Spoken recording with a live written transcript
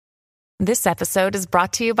This episode is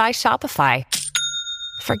brought to you by Shopify.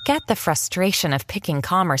 Forget the frustration of picking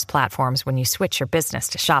commerce platforms when you switch your business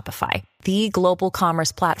to Shopify, the global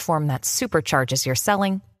commerce platform that supercharges your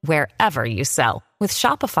selling wherever you sell. With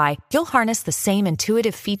Shopify, you'll harness the same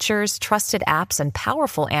intuitive features, trusted apps, and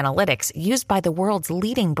powerful analytics used by the world's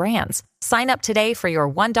leading brands. Sign up today for your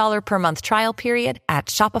 $1 per month trial period at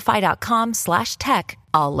shopify.com/tech,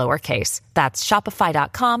 all lowercase. That's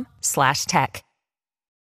shopify.com/tech.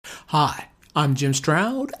 Hi, I'm Jim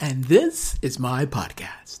Stroud, and this is my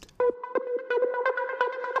podcast.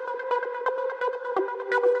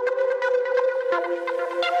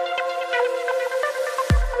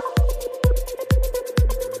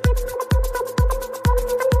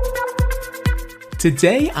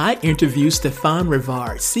 Today, I interview Stefan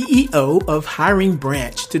Rivard, CEO of Hiring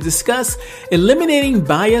Branch, to discuss eliminating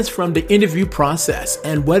bias from the interview process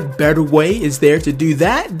and what better way is there to do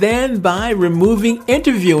that than by removing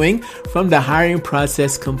interviewing from the hiring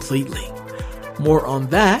process completely. More on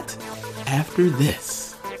that after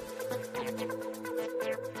this.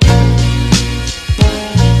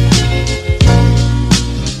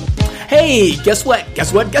 Hey, guess what?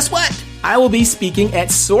 I will be speaking at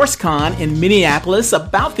SourceCon in Minneapolis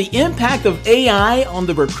about the impact of AI on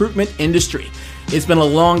the recruitment industry. It's been a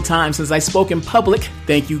long time since I spoke in public,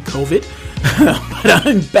 thank you COVID, but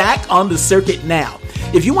I'm back on the circuit now.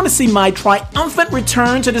 If you want to see my triumphant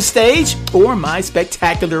return to the stage or my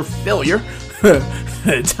spectacular failure,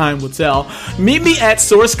 time will tell. Meet me at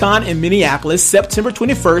SourceCon in Minneapolis, September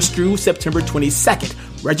 21st through September 22nd.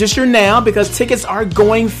 Register now because tickets are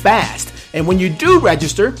going fast. And when you do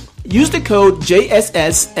register, use the code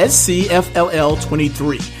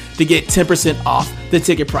JSSSCFLL23 to get 10% off the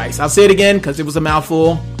ticket price. I'll say it again because it was a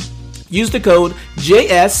mouthful. Use the code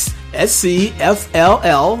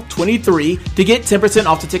JSSCFLL23 to get 10%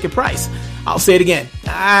 off the ticket price. I'll say it again.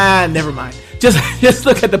 Never mind. Just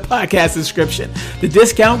look at the podcast description. The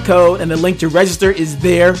discount code and the link to register is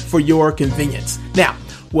there for your convenience. Now,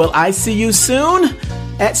 will I see you soon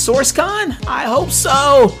at SourceCon? I hope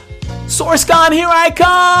so. SourceCon, here I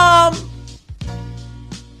come!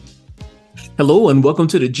 Hello and welcome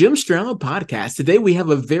to the Jim Stroud podcast. Today we have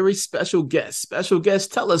a very special guest.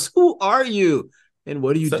 Tell us, who are you and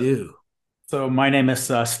what do you do? So my name is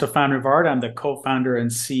Stefan Rivard. I'm the co-founder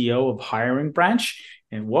and CEO of Hiring Branch.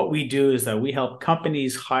 And what we do is that we help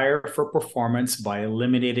companies hire for performance by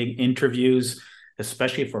eliminating interviews,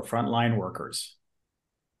 especially for frontline workers.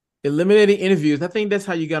 Eliminating interviews. I think that's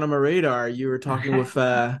how you got on my radar. You were talking with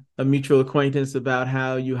a mutual acquaintance about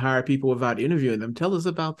how you hire people without interviewing them. Tell us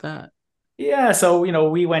about that. Yeah, so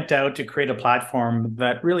we went out to create a platform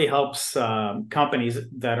that really helps companies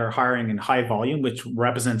that are hiring in high volume, which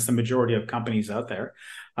represents the majority of companies out there,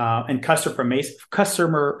 and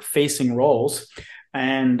customer-facing roles.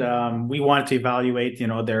 And we wanted to evaluate,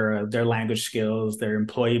 their language skills, their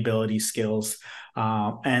employability skills,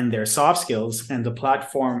 and their soft skills. And the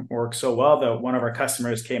platform worked so well that one of our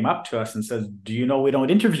customers came up to us and says, "Do you know we don't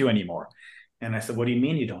interview anymore?" And I said, "What do you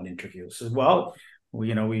mean you don't interview?" He says, "Well,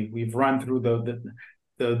 we've run through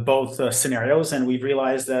the both scenarios, and we've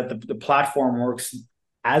realized that the platform works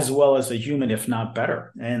as well as a human, if not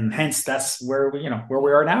better. And hence, that's where we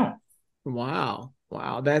are now." Wow,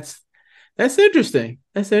 that's interesting.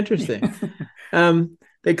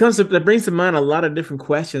 That brings to mind a lot of different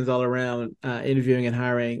questions all around interviewing and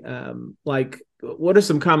hiring. Like, what are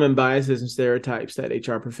some common biases and stereotypes that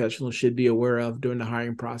HR professionals should be aware of during the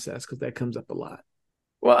hiring process? Because that comes up a lot.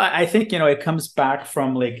 Well, I think, it comes back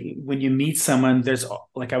from like when you meet someone, there's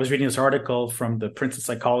like I was reading this article from the Princeton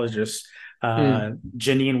psychologists,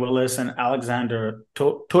 Janine Willis and Alexander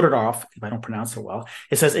Todorov, if I don't pronounce it well.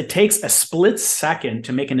 It says it takes a split second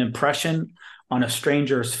to make an impression on a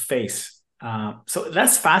stranger's face. So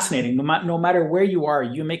that's fascinating. No matter where you are,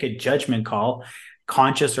 you make a judgment call,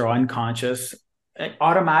 conscious or unconscious,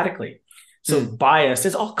 automatically. So bias,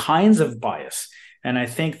 there's all kinds of bias. And I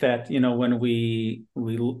think that, when we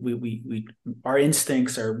our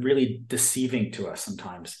instincts are really deceiving to us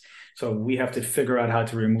sometimes. So we have to figure out how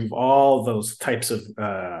to remove all those types of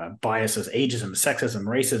biases, ageism, sexism,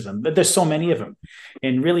 racism, but there's so many of them.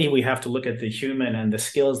 And really, we have to look at the human and the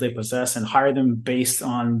skills they possess and hire them based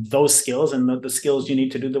on those skills and the skills you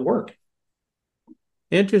need to do the work.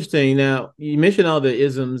 Interesting. Now, you mentioned all the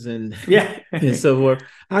isms and so forth.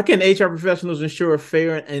 How can HR professionals ensure a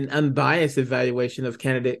fair and unbiased evaluation of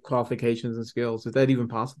candidate qualifications and skills? Is that even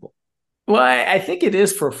possible? Well, I think it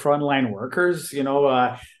is for frontline workers.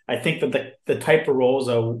 I think that the type of roles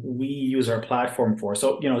we use our platform for.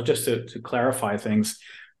 So, just to clarify things,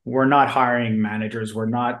 we're not hiring managers. We're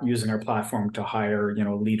not using our platform to hire,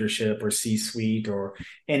 leadership or C-suite or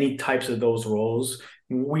any types of those roles.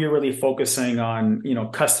 We're really focusing on,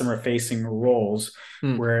 customer facing roles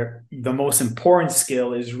where the most important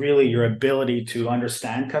skill is really your ability to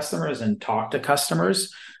understand customers and talk to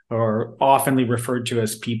customers, or oftenly referred to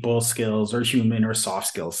as people skills or human or soft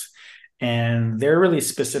skills. And they're really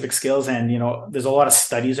specific skills. And, there's a lot of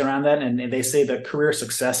studies around that. And they say that career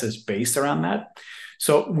success is based around that.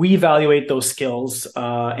 So we evaluate those skills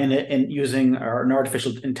in using an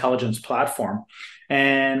artificial intelligence platform.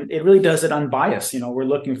 And it really does it unbiased. We're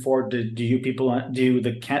looking for, does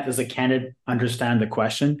the candidate understand the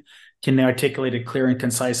question? Can they articulate a clear and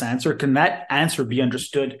concise answer? Can that answer be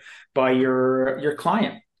understood by your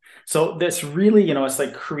client? So this really, it's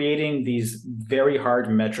like creating these very hard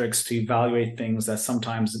metrics to evaluate things that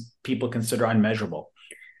sometimes people consider unmeasurable.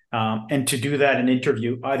 And to do that, an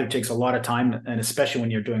interview either takes a lot of time, and especially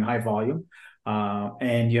when you're doing high volume,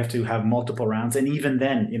 and you have to have multiple rounds. And even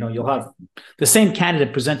then, you'll have the same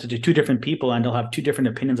candidate presented to two different people, and they'll have two different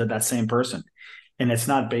opinions of that same person. And it's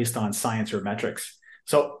not based on science or metrics.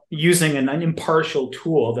 So using an impartial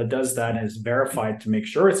tool that does that and is verified to make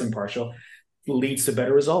sure it's impartial leads to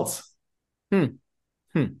better results. I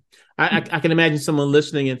can imagine someone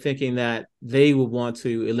listening and thinking that they would want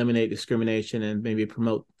to eliminate discrimination and maybe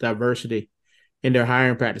promote diversity in their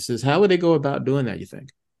hiring practices. How would they go about doing that, you think?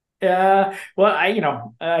 Well,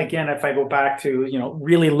 again, if I go back to,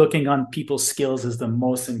 really looking on people's skills is the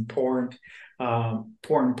most important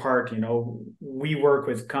part. We work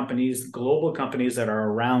with companies, global companies that are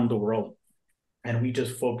around the world, and we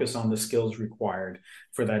just focus on the skills required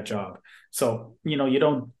for that job. So, you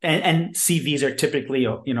don't, and CVs are typically,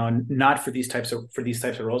 not for these types of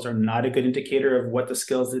roles, are not a good indicator of what the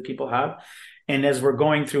skills that people have. And as we're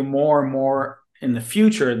going through more and more in the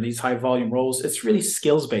future, these high volume roles, it's really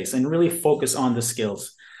skills based and really focus on the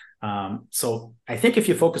skills. So I think if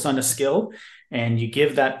you focus on the skill and you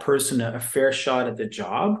give that person a fair shot at the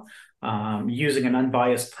job, using an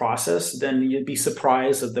unbiased process, then you'd be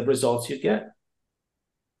surprised at the results you'd get.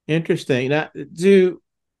 Interesting. Now,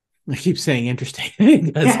 I keep saying interesting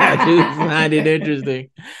because I do find it interesting.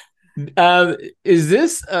 Is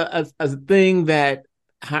this a thing that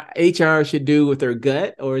HR should do with their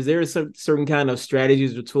gut, or is there some certain kind of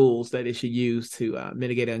strategies or tools that it should use to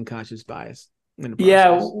mitigate unconscious bias in the process?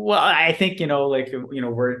 Yeah, well, I think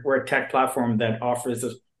we're a tech platform that offers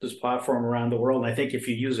this platform around the world, and I think if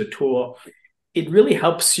you use a tool, it really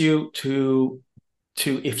helps you to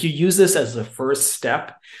if you use this as the first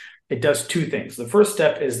step. It does two things. The first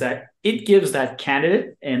step is that it gives that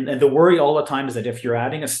candidate, and the worry all the time is that if you're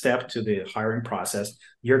adding a step to the hiring process,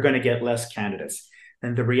 you're going to get less candidates.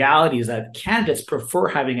 And the reality is that candidates prefer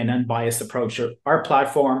having an unbiased approach. Our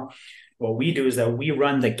platform, what we do is that we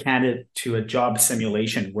run the candidate to a job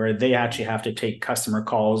simulation where they actually have to take customer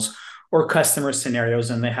calls or customer scenarios,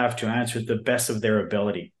 and they have to answer the best of their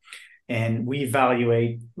ability. And we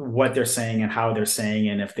evaluate what they're saying and how they're saying,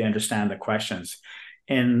 and if they understand the questions.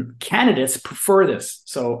 And candidates prefer this.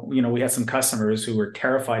 So, we had some customers who were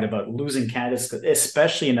terrified about losing candidates,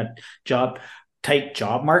 especially in a tight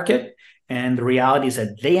job market. And the reality is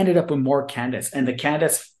that they ended up with more candidates, and the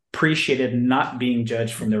candidates appreciated not being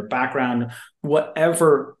judged from their background,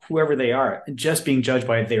 whoever they are, just being judged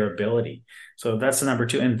by their ability. So that's the number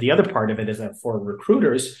two. And the other part of it is that for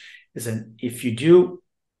recruiters is that if you do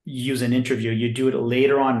use an interview, you do it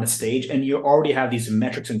later on in the stage, and you already have these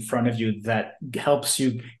metrics in front of you that helps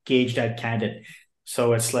you gauge that candidate.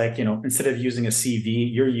 So it's like, instead of using a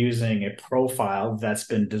CV, you're using a profile that's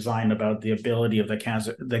been designed about the ability of the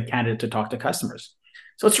candidate to talk to customers.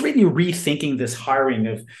 So it's really rethinking this hiring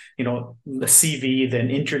of, the CV, then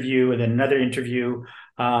interview, and then another interview,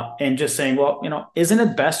 and just saying, well, isn't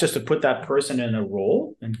it best just to put that person in a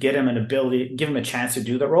role and give him a chance to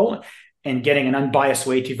do the role, and getting an unbiased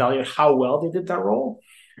way to evaluate how well they did that role.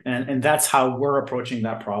 And that's how we're approaching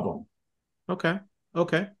that problem. Okay.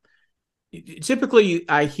 Typically,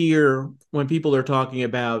 I hear when people are talking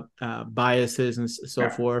about biases and so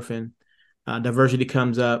forth, and diversity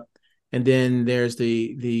comes up, and then there's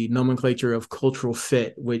the nomenclature of cultural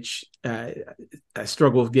fit, which I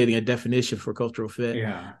struggle with getting a definition for cultural fit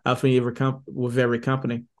with every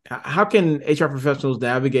company. How can HR professionals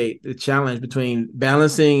navigate the challenge between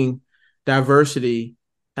balancing diversity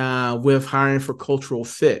with hiring for cultural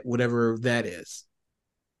fit, whatever that is?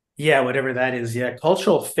 Yeah, whatever that is. Yeah,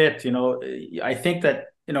 cultural fit, I think that,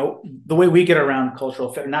 the way we get around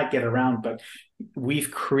cultural fit, not get around, but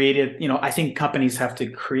we've created, I think companies have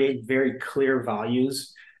to create very clear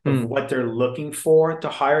values of what they're looking for to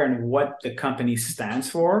hire and what the company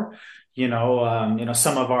stands for,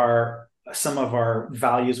 Some of our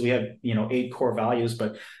values. We have 8 core values,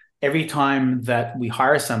 but every time that we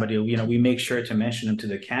hire somebody, we make sure to mention them to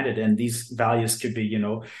the candidate. And these values could be,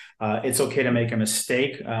 it's okay to make a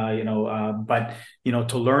mistake, but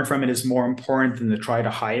to learn from it is more important than to try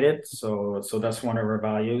to hide it. So that's one of our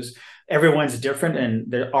values. Everyone's different,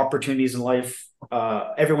 and the opportunities in life.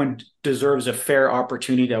 Everyone deserves a fair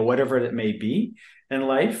opportunity at whatever it may be in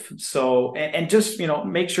life. So, and just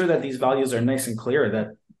make sure that these values are nice and clear, that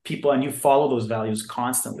people, and you follow those values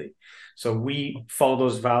constantly. So we follow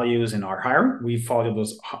those values in our hiring. We follow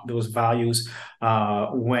those values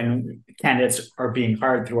when candidates are being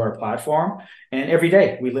hired through our platform. And every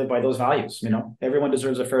day we live by those values. Everyone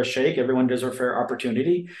deserves a fair shake. Everyone deserves a fair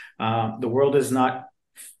opportunity. The world is not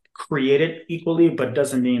created equally, but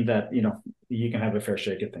doesn't mean that you can have a fair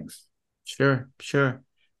shake at things. Sure.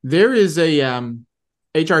 There is a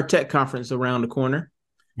HR tech conference around the corner,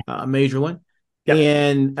 a major one. Yep.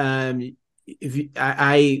 And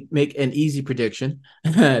I make an easy prediction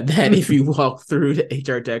that if you walk through the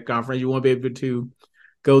HR Tech conference, you won't be able to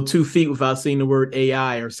go 2 feet without seeing the word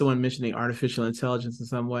AI or someone mentioning artificial intelligence in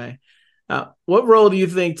some way. What role do you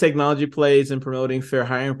think technology plays in promoting fair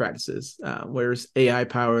hiring practices, whether it's AI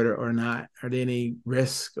powered or not? Are there any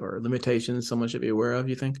risks or limitations someone should be aware of,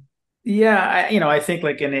 you think? Yeah, I think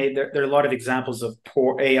like there are a lot of examples of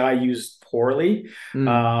poor AI used poorly,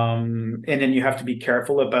 and then you have to be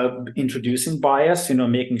careful about introducing bias.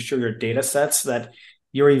 Making sure your data sets that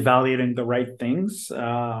you're evaluating the right things.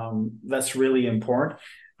 That's really important.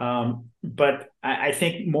 But I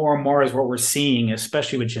think more and more is what we're seeing,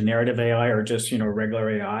 especially with generative AI or just regular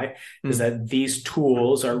AI, is that these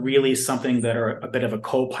tools are really something that are a bit of a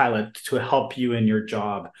co-pilot to help you in your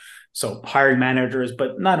job. So hiring managers,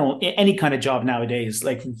 but not only any kind of job nowadays,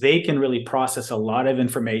 like they can really process a lot of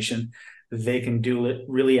information. They can do it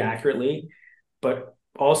really accurately, but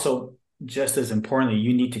also just as importantly,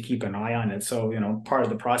 you need to keep an eye on it. So, part of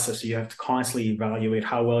the process, you have to constantly evaluate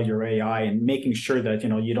how well your AI and making sure that,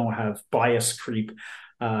 you don't have bias creep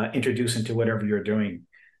introduced into whatever you're doing,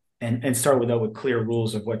 and start with clear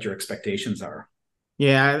rules of what your expectations are.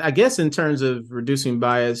 Yeah, I guess in terms of reducing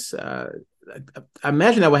bias, I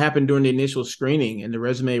imagine that would happen during the initial screening and the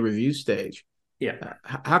resume review stage. Yeah.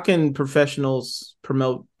 How can professionals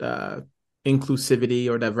promote inclusivity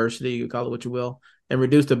or diversity, you call it what you will, and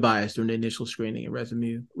reduce the bias during the initial screening and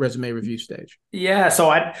resume review stage? Yeah,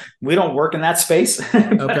 so we don't work in that space.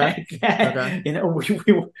 Okay. Okay.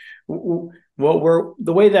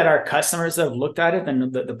 The way that our customers have looked at it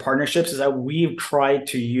and the partnerships is that we've tried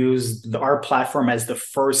to use our platform as the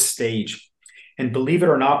first stage. And believe it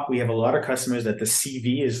or not, we have a lot of customers that the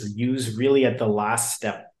CV is used really at the last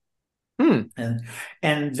step. And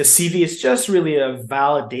the CV is just really a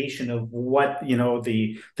validation of what,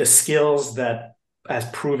 the skills that as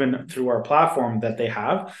proven through our platform that they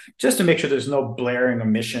have, just to make sure there's no blaring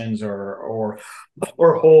omissions or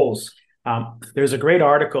holes. There's a great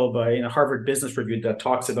article by Harvard Business Review that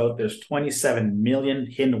talks about there's 27 million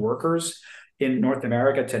hidden workers in North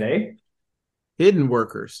America today. Hidden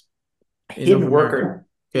workers. Hidden worker.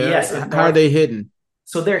 Yeah. Yes. How are they hidden?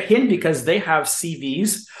 So they're hidden because they have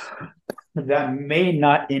CVs that may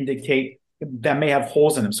not indicate, that may have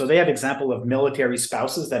holes in them. So they have example of military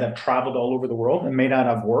spouses that have traveled all over the world and may not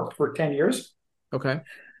have worked for 10 years. Okay.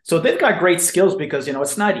 So they've got great skills because,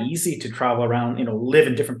 it's not easy to travel around, live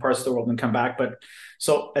in different parts of the world and come back. But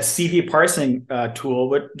so a CV parsing tool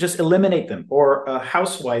would just eliminate them, or a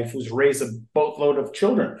housewife who's raised a boatload of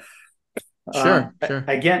children. Sure.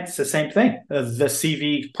 Again, it's the same thing. The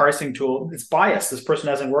CV parsing tool, it's biased. This person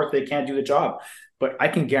hasn't worked. They can't do the job. But I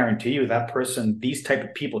can guarantee you that person, these type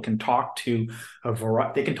of people can talk to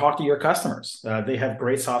they can talk to your customers. They have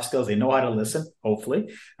great soft skills. They know how to listen,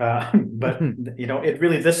 hopefully. But,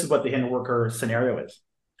 this is what the hidden worker scenario is.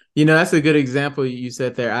 That's a good example you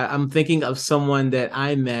said there. I'm thinking of someone that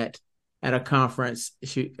I met at a conference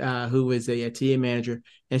who was a TA manager,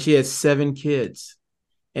 and she had 7 kids.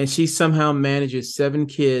 And she somehow manages 7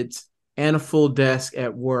 kids and a full desk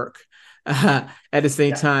at work at the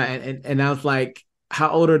same time. And I was like,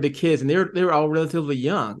 how old are the kids? And they were all relatively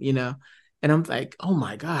young, And I'm like, oh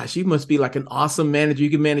my gosh, you must be like an awesome manager. You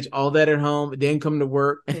can manage all that at home, then come to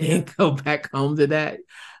work and then go back home to that.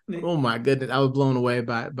 Oh my goodness. I was blown away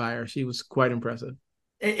by her. She was quite impressive.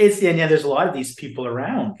 There's a lot of these people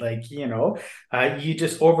around, you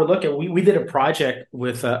just overlook it. We did a project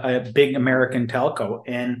with a big American telco,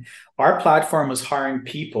 and our platform was hiring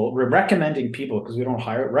people. We're recommending people, because we don't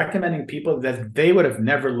hire, recommending people that they would have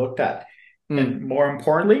never looked at. And more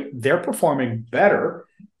importantly, they're performing better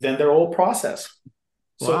than their old process.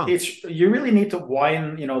 So Wow. you really need to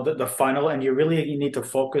widen, the funnel, and you need to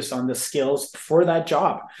focus on the skills for that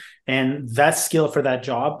job. And that skill for that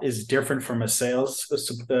job is different from a sales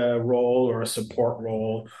role or a support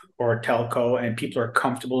role or a telco, and people are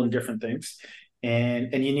comfortable in different things.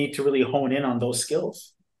 And you need to really hone in on those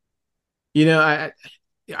skills.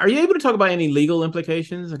 Are you able to talk about any legal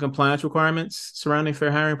implications and compliance requirements surrounding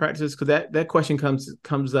fair hiring practices? Because that question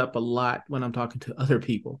comes up a lot when I'm talking to other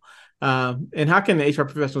people. And how can the HR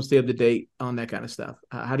professional stay up to date on that kind of stuff?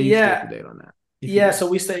 How do you stay up to Yeah, date on that, if you Yeah, do?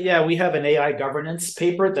 so we have an AI governance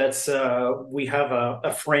paper that's we have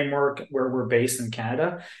a framework where we're based in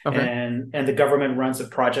Canada, Okay. and the government runs a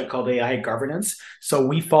project called AI governance. So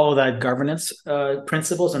we follow that governance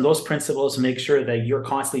principles, and those principles make sure that you're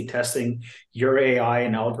constantly testing your AI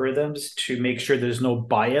and algorithms to make sure there's no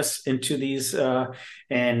bias into these.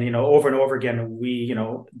 And over and over again, we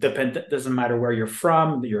depend, doesn't matter where you're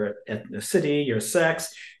from, your ethnicity, your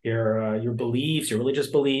sex, your beliefs, your religious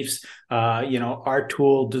beliefs. Our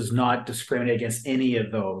tool does not discriminate against any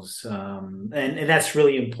of those, and that's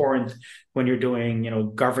really important when you're doing,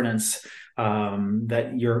 governance.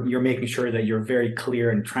 That you're making sure that you're very clear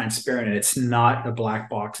and transparent, and it's not a black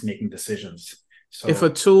box making decisions. If a So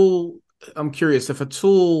tool, I'm curious, if a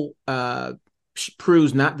tool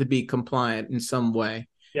proves not to be compliant in some way,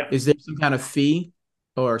 yeah. is there some kind of fee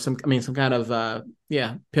or some kind of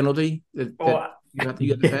penalty that Oh, you have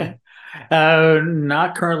to pay? yeah.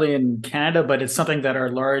 Not currently in Canada, but it's something that our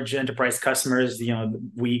large enterprise customers,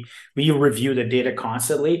 we review the data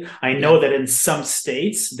constantly. I Yeah, know that in some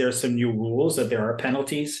states there's some new rules that there are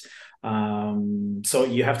penalties. So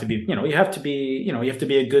you have to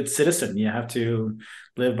be a good citizen. You have to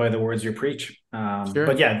live by the words you preach. But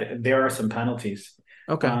sure. yeah, there are some penalties.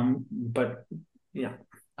 Okay. But yeah.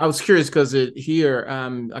 I was curious because here,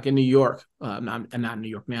 like in New York, not New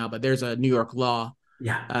York now, but there's a New York law,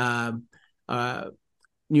 Yeah. um, uh,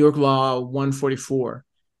 New York Law 144,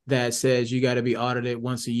 that says you got to be audited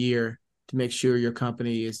once a year to make sure your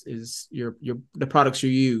company is the products you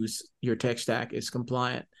use, your tech stack is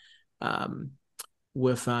compliant um,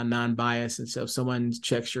 with non-bias. And so if someone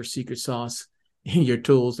checks your secret sauce in your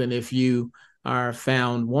tools, and if you are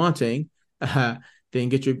found wanting, then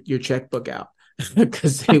get your checkbook out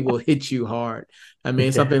because they will hit you hard. I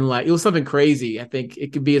mean, Yeah. it was something crazy. I think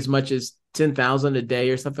it could be as much as 10,000 a day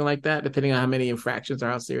or something like that, depending on how many infractions or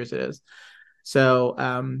how serious it is. So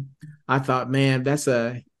I thought, man, that's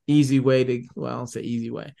a easy way to, well, I don't say easy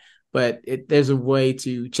way, but there's a way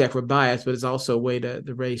to check for bias, but it's also a way to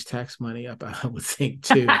raise tax money up, I would think,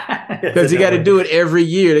 too. Yes, Because you got to definitely. do it every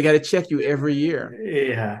year. They got to check you every year,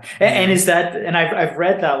 Yeah, you and know? is that? And I've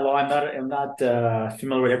read that law. I'm not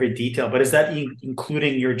familiar with every detail, but is that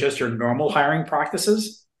including your normal hiring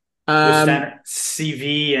practices, your Um, standard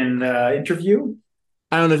CV and interview?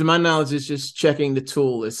 I don't know. To my knowledge, it's just checking the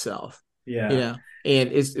tool itself, you Yeah. know,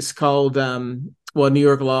 and it's called New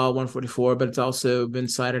York Law 144, but it's also been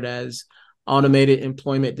cited as Automated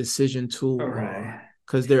Employment Decision All Tool Law right.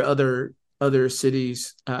 because there are other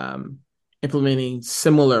cities implementing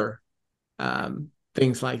similar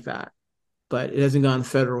things like that, but it hasn't gone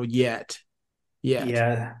federal yet.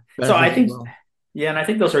 Yeah. But I So think I it think, will. yeah, and I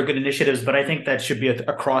think those are good initiatives, but I think that should be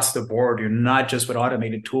across the board. You're not just with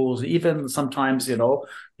automated tools. Even sometimes,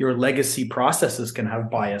 your legacy processes can have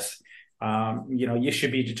bias. You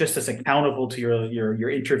should be just as accountable to your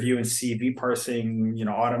interview and CV parsing.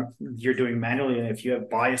 You're doing manually, and if you have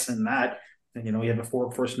bias in that, and you have a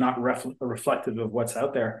workforce not reflective of what's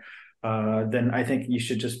out there, then I think you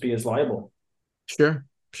should just be as liable. Sure,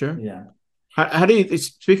 sure. Yeah. How do you,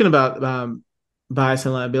 speaking about bias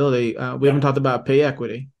and liability, we haven't Yeah. talked about pay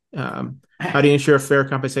equity. How do you ensure fair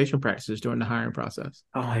compensation practices during the hiring process?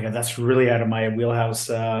 Oh my God, that's really out of my wheelhouse.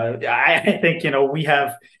 I think, we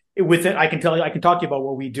have with it. I can tell you, I can talk to you about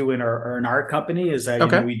what we do in our company is that,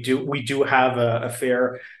 Okay. we do have a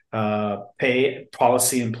fair pay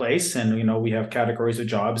policy in place, and we have categories of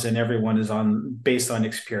jobs, and everyone is on based on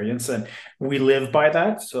experience, and we live by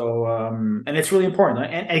that. So and it's really important.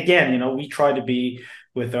 And again, we try to be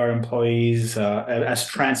with our employees as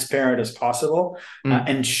transparent as possible, Mm.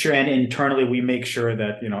 and internally we make sure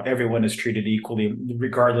that everyone is treated equally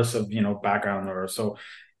regardless of background. Or so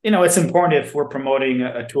it's important if we're promoting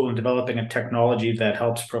a tool and developing a technology that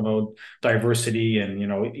helps promote diversity and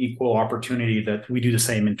equal opportunity, that we do the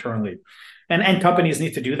same internally. And companies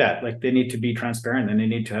need to do that. Like, they need to be transparent, and they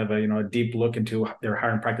need to have a deep look into their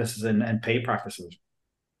hiring practices and pay practices.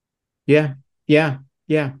 Yeah, yeah,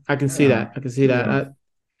 yeah. I can see Yeah. that. I can see that. Yeah.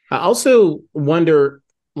 I also wonder,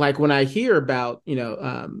 like when I hear about,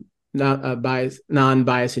 not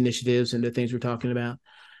non-bias initiatives and the things we're talking about.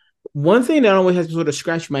 One thing that always has to sort of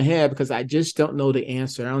scratch my head because I just don't know the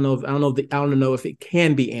answer. I don't know if it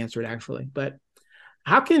can be answered actually. But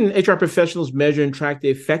how can HR professionals measure and track the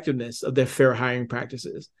effectiveness of their fair hiring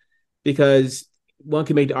practices? Because one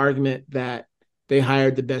can make the argument that they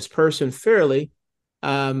hired the best person fairly,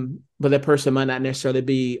 but that person might not necessarily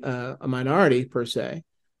be a minority per se.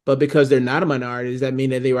 But because they're not a minority, does that mean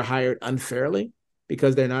that they were hired unfairly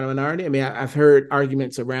because they're not a minority? I mean, I've heard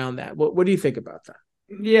arguments around that. What do you think about that?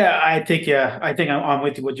 Yeah, I think I'm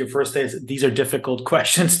with you. What your first say is these are difficult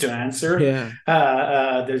questions to answer. Yeah.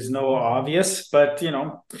 There's no obvious, but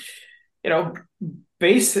where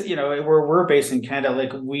we're based in Canada,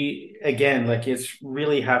 like it's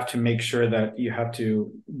really have to make sure that you have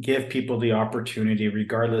to give people the opportunity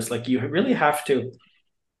regardless. Like you really have to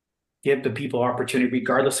give the people opportunity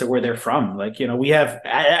regardless of where they're from. Like, we have,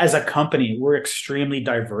 as a company, we're extremely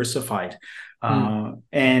diversified.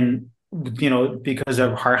 And because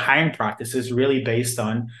of our hiring practices really based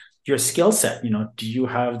on your skill set. Do you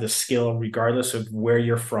have the skill regardless of where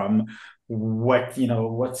you're from, what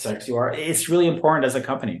sex you are? It's really important as a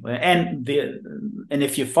company. And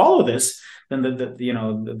if you follow this, then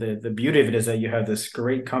the beauty of it is that you have this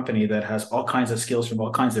great company that has all kinds of skills from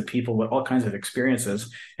all kinds of people with all kinds of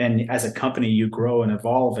experiences. And as a company, you grow and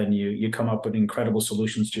evolve and you come up with incredible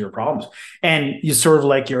solutions to your problems. And you sort of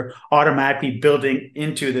like you're automatically building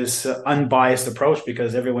into this unbiased approach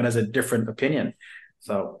because everyone has a different opinion.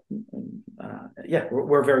 So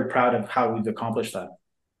we're very proud of how we've accomplished that.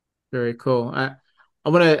 Very cool. I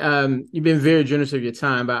want to, you've been very generous of your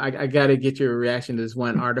time, but I got to get your reaction to this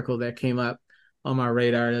one article that came up on my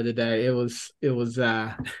radar the other day. It was it was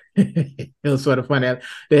sort of funny.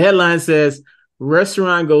 The headline says,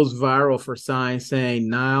 restaurant goes viral for signs saying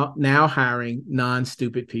now hiring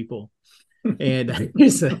non-stupid people. And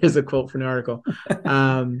here's a quote from the article.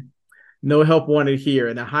 No help wanted here.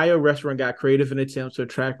 An Ohio restaurant got creative in attempts to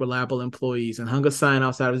attract reliable employees and hung a sign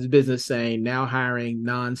outside of his business saying, now hiring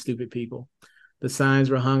non-stupid people. The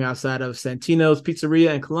signs were hung outside of Santino's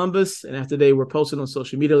Pizzeria in Columbus, and after they were posted on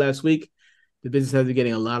social media last week, the business has been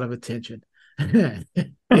getting a lot of attention.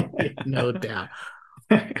 No doubt.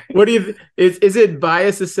 What do you is it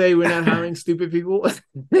biased to say we're not hiring stupid people? What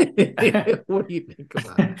do you think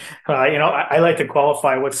about it? I like to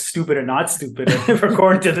qualify what's stupid or not stupid.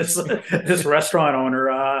 According to this restaurant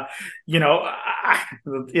owner,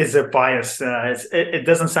 is it biased? It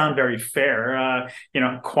doesn't sound very fair.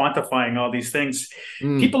 Quantifying all these things.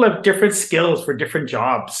 People have different skills for different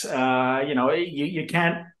jobs. You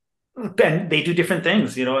can't. And they do different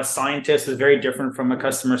things. A scientist is very different from a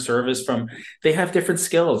customer service. They have different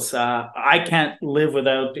skills. I can't live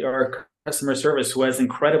without our customer service who has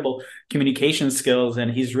incredible communication skills and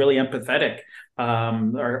he's really empathetic.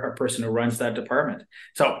 Our person who runs that department.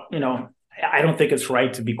 So I don't think it's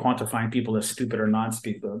right to be quantifying people as stupid or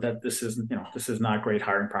non-stupid. That this is not great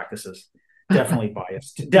hiring practices. Definitely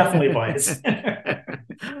biased. Definitely biased.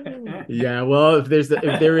 Yeah, well, if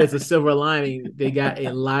there is a silver lining, they got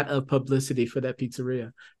a lot of publicity for that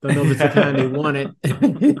pizzeria. Don't know if it's the kind they wanted,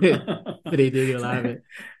 but they did get a lot of it.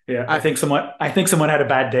 Yeah, I think someone had a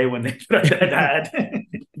bad day when they put out that ad.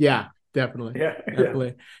 Yeah, definitely. Yeah.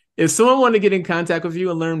 If someone wanted to get in contact with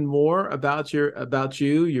you and learn more about your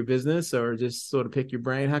business, or just sort of pick your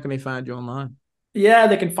brain, how can they find you online? Yeah,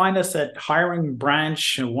 they can find us at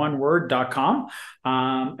hiringbranch1word.com.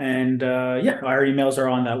 Our emails are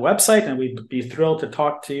on that website, and we'd be thrilled to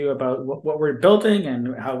talk to you about what we're building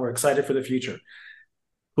and how we're excited for the future.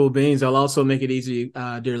 Cool beans. I'll also make it easy,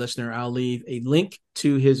 dear listener. I'll leave a link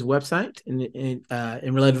to his website in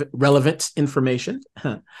relevant information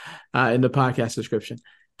in the podcast description.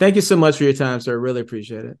 Thank you so much for your time, sir. Really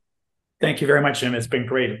appreciate it. Thank you very much, Jim. It's been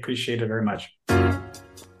great. Appreciate it very much.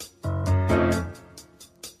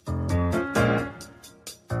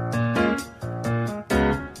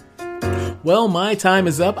 Well, my time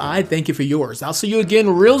is up. I thank you for yours. I'll see you again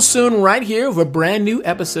real soon right here with a brand new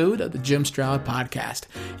episode of the Jim Stroud Podcast.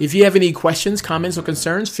 If you have any questions, comments, or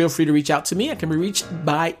concerns, feel free to reach out to me. I can be reached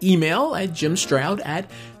by email at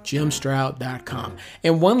jimstroud@jimstroud.com.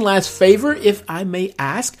 And one last favor, if I may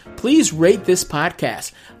ask, please rate this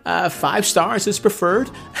podcast. 5 stars is preferred,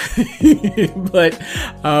 but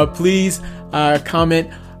please comment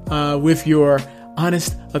with your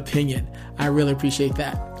honest opinion. I really appreciate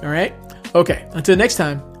that. All right? Okay, until next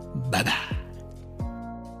time, bye-bye.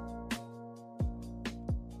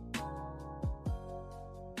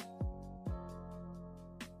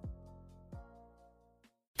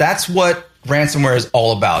 That's what ransomware is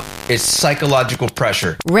all about. It's psychological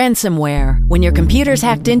pressure. Ransomware, when your computer's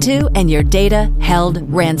hacked into and your data held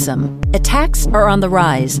ransom. Attacks are on the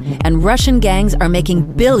rise, and Russian gangs are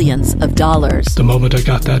making billions of dollars. The moment I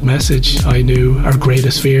got that message, I knew our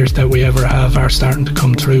greatest fears that we ever have are starting to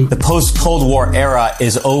come true. The post-Cold War era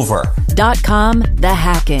is over. .com, The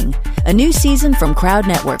Hacking. A new season from Crowd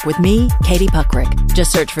Network with me, Katie Puckrick.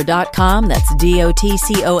 Just search for .com, that's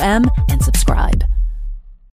DOTCOM, and subscribe.